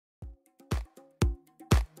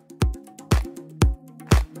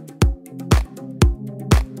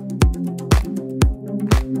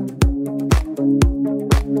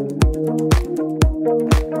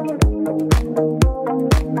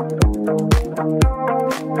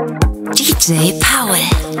DJ Powell.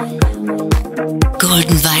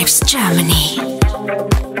 Golden Vibes Germany.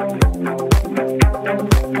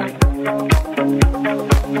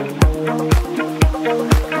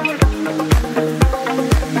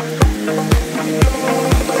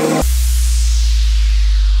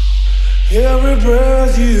 Every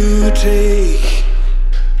breath you take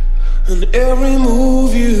and every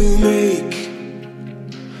move you make,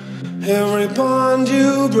 every bond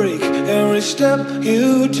you break, every step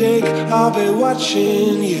you take, I'll be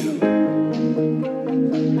watching you.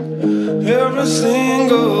 Every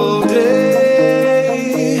single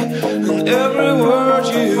day and every word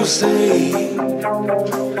you say,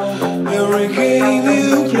 every game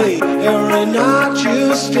you play, every night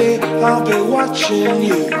you stay, I'll be watching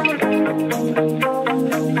you.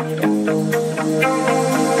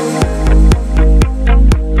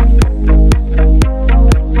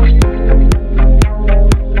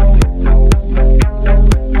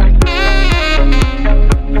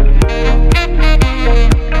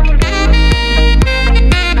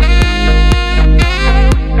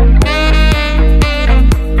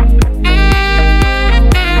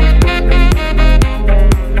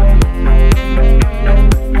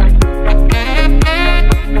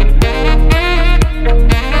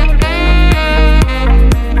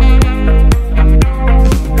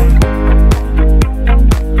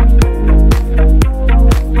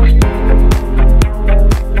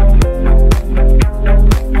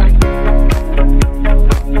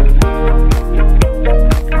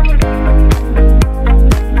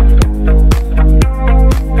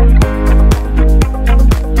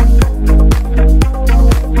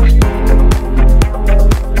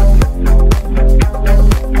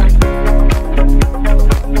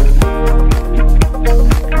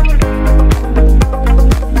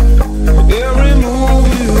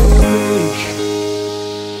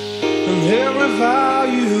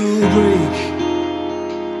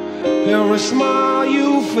 Every smile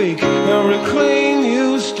you fake, every claim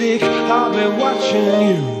you stick, I'll be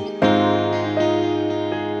watching you.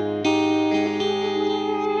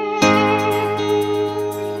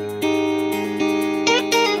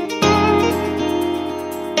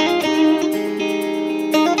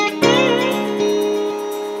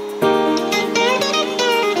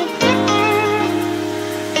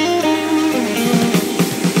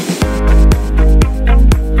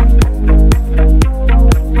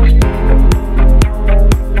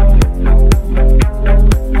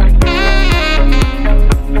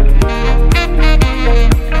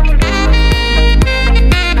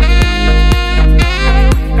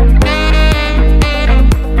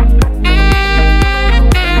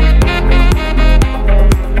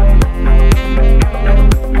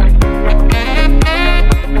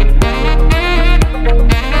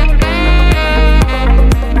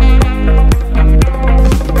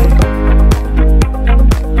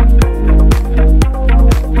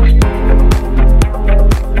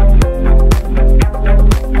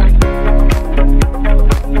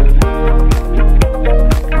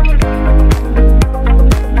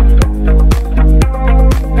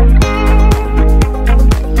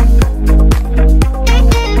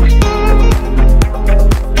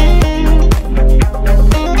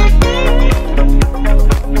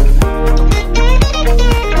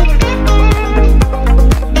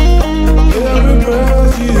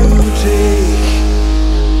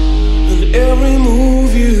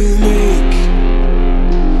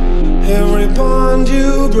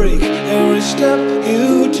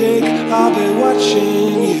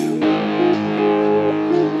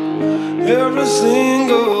 Every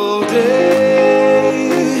single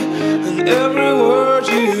day and every word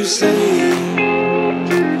you say,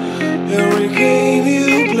 every game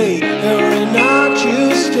you play, every night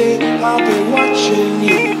you stay, I'll be watching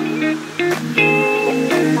you.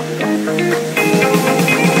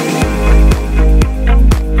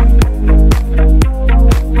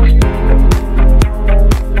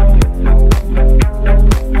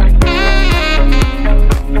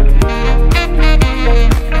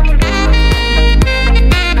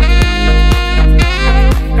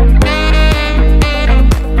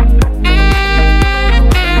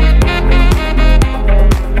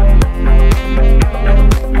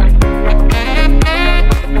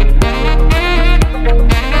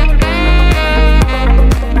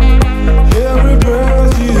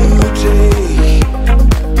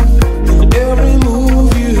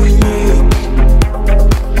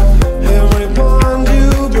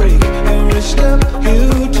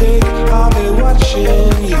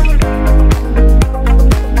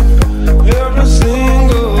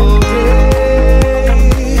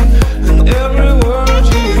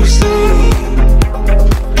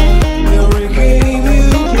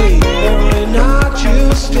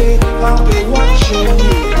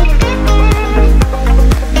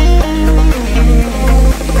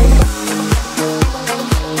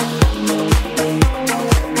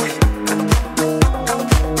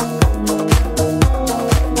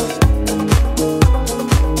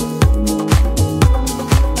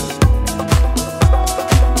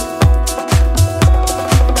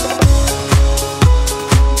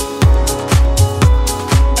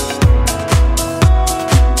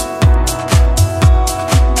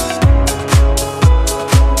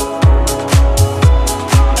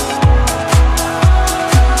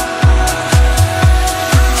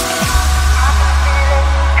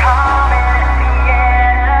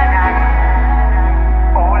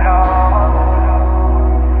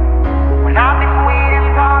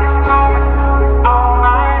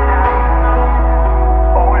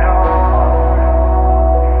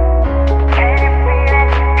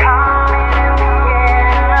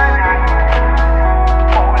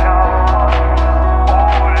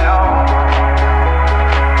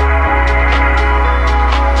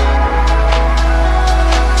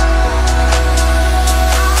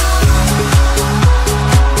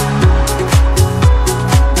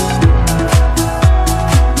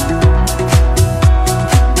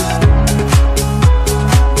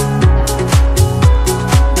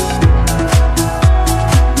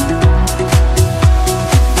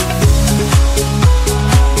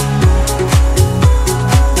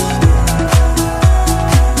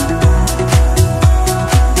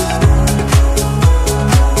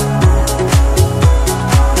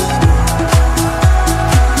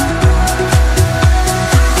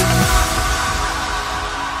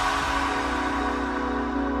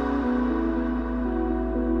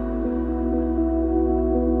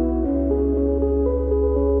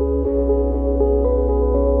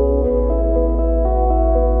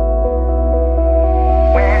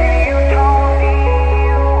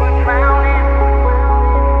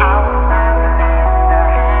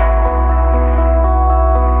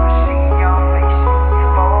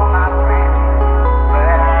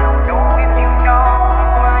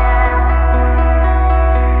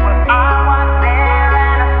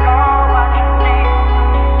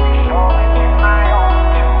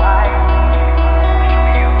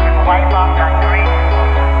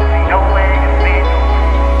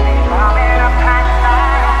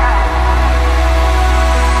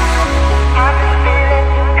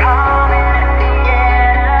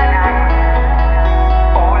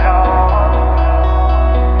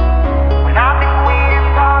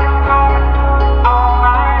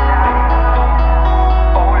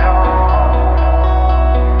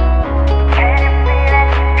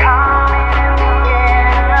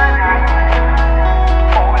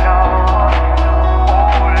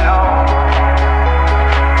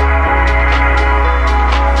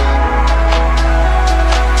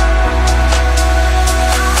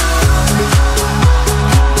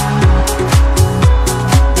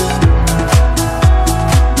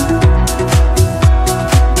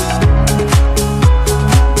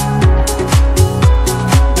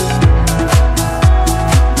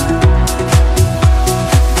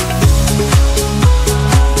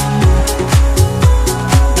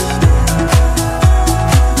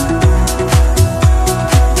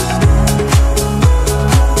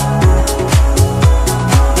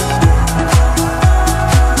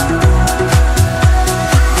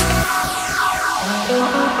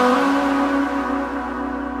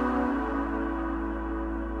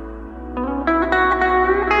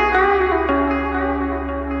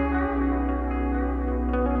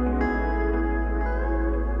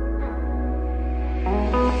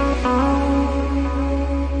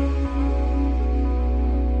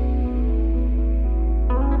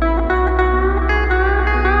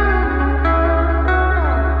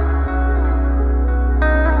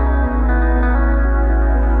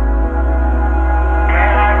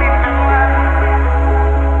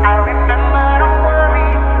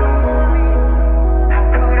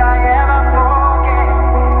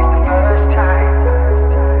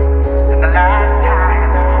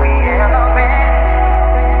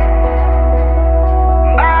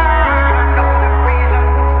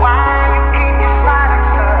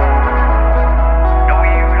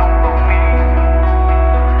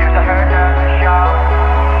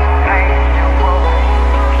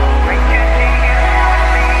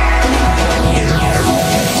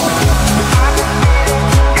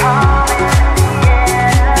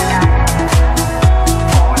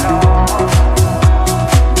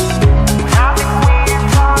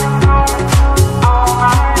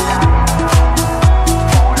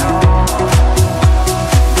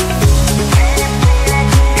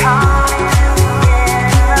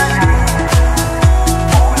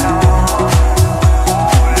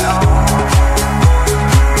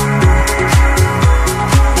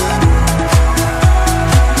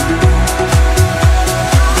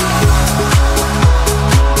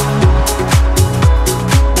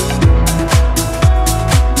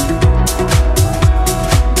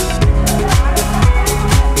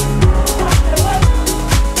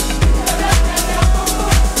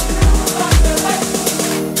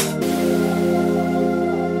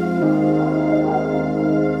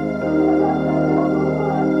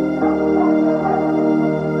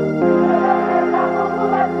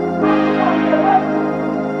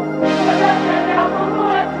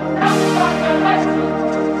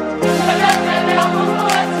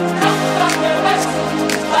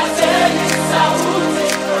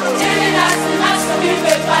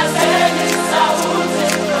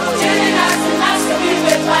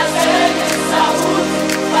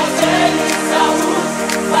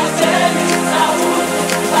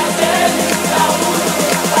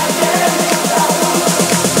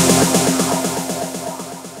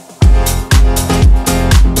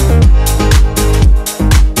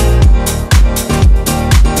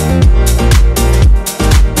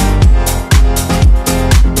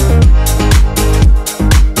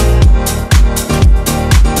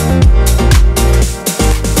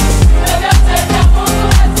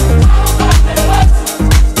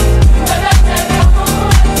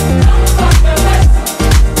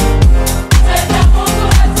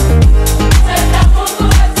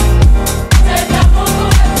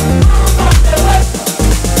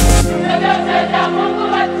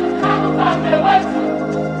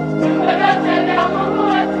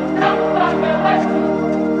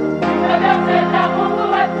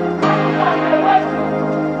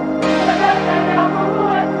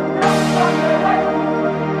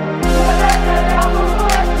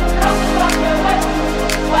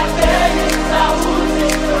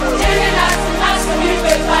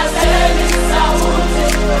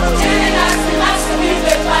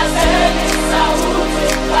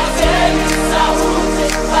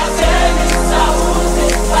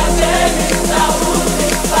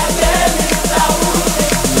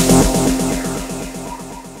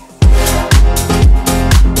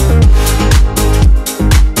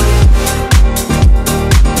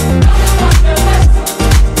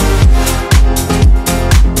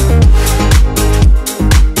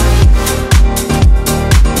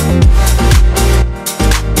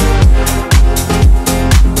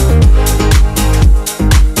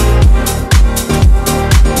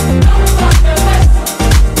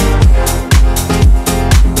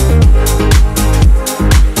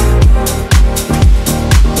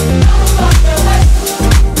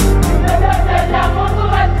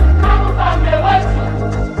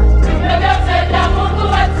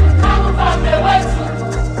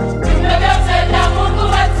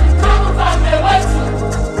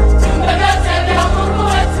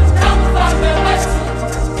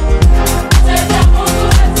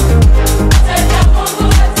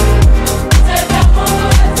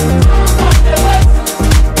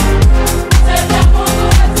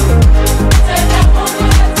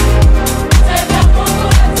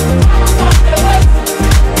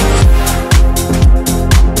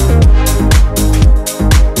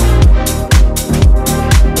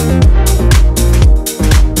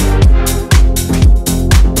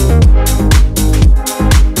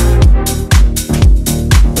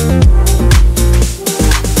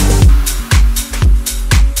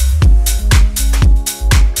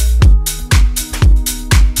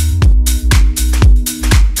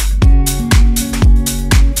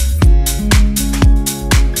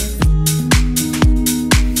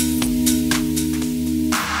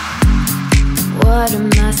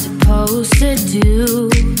 do.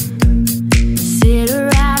 Sit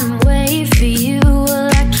around and wait for you. Well,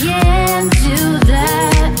 I can't do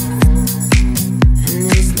that, and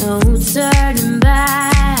there's no turning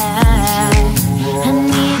back. I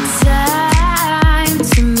need time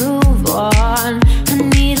to move on. I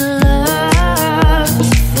need love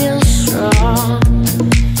to feel strong.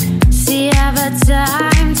 See, I've had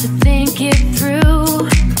time to think it through,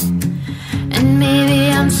 and maybe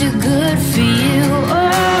I'm too good for you. Oh,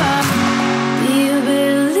 do you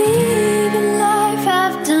believe in life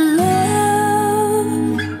after love?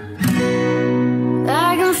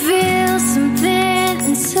 I can feel something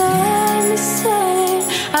inside me saying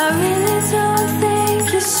I really don't think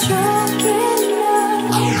you're strong enough.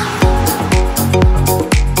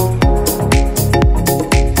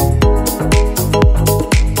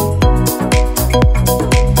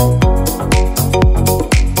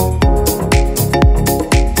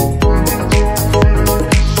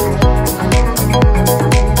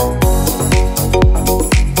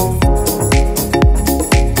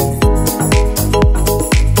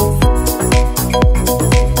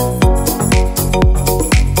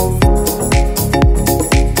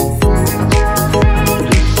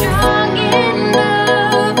 Strong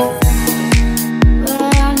enough,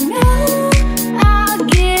 but I know I'll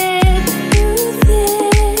get through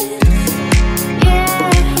this.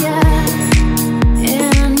 Yeah, yeah,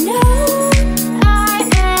 and I know I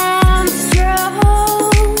am strong.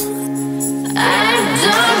 I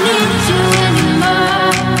don't need you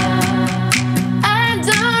anymore. I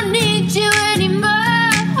don't need you anymore.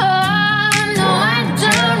 No, I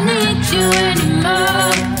don't need you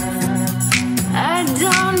anymore. I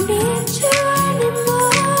don't need you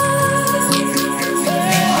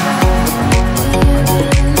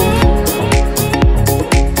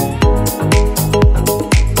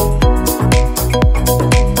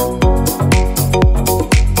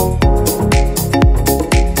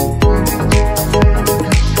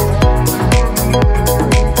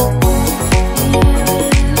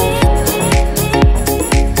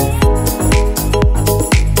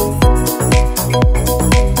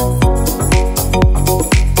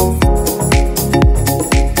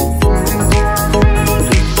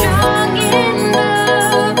strong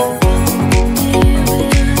enough. Do you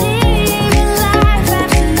believe in life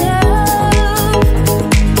after love?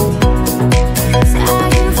 'Cause I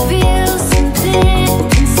can feel something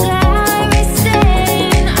inside me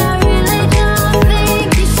saying I really don't think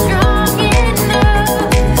you're strong enough.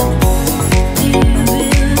 Do you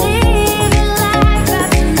believe in life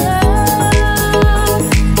after love?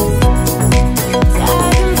 'Cause I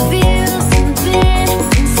can feel something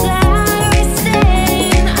inside me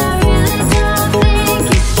saying I really don't think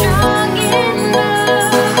you're strong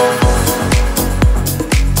enough.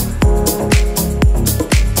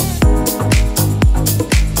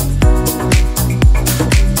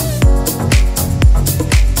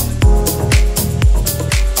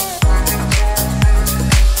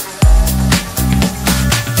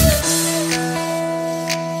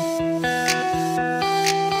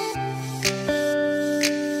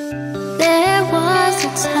 There was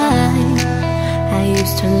a time I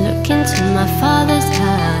used to look into my father's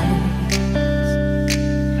eyes.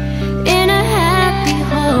 In a happy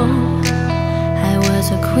home, I was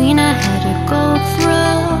a queen, I had a gold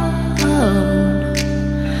throne.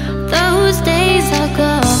 Those days are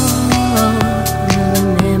gone, and the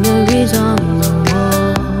memories on the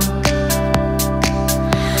wall.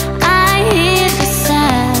 I hear the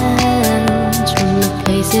sounds from the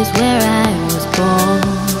places where I was born.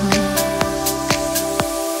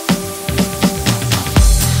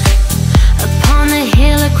 Upon the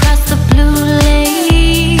hill across the blue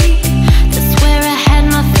lake, that's where I had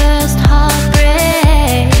my first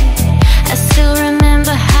heartbreak. I still remember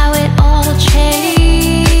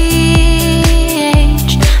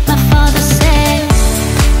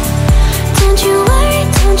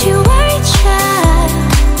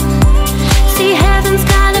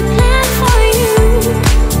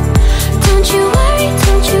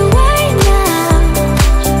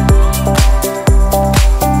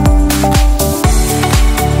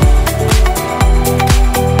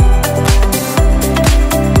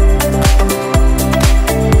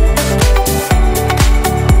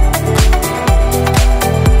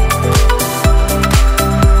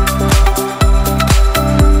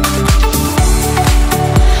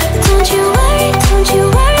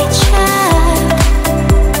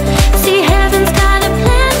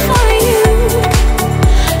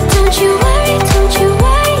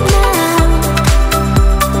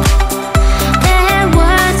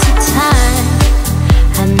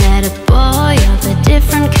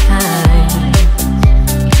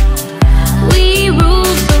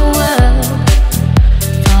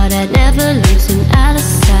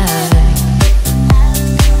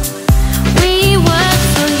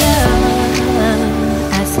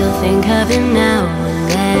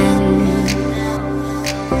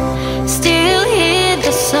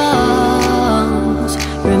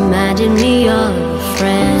reminding me of a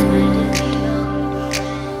friend.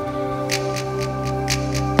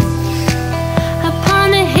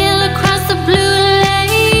 Upon a hill across the blue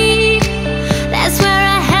lake, that's where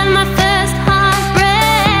I had my first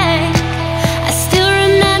heartbreak. I still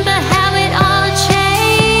remember how it all changed.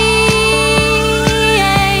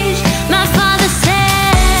 My father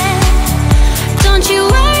said, don't you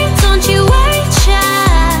worry,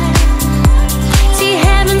 child. See,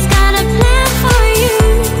 heaven's got a plan for you.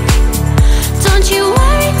 Don't you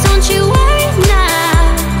worry now.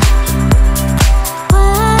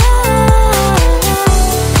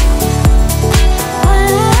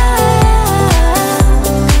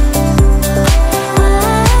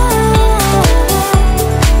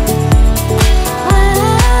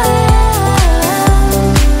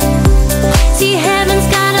 See, heaven's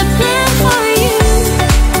got a plan for you.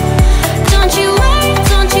 Don't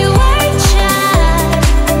you worry, child.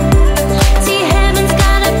 See, heaven's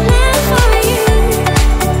got a plan for you.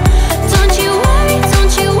 Don't you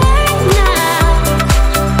worry now.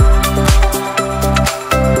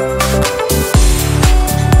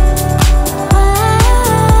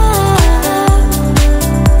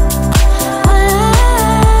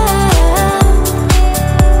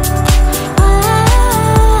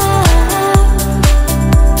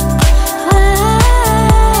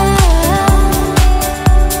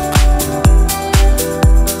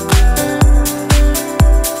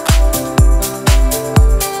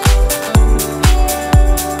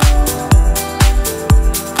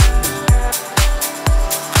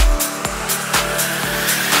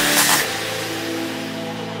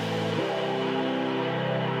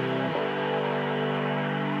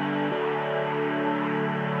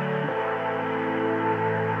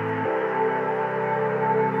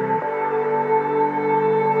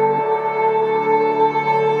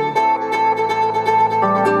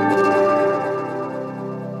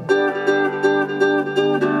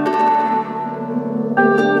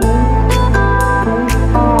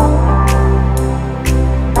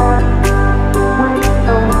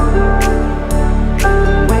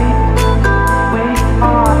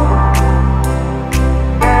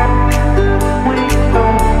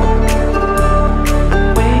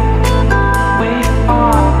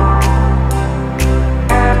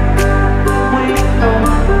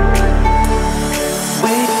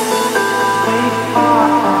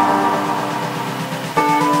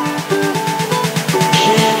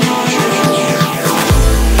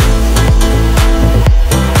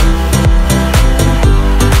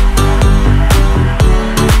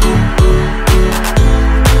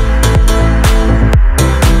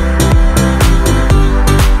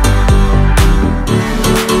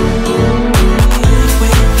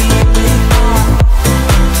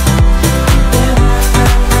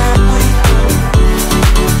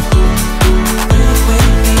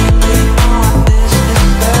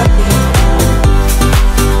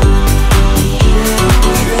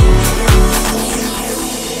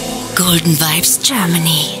 Golden Vibes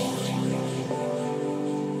Germany.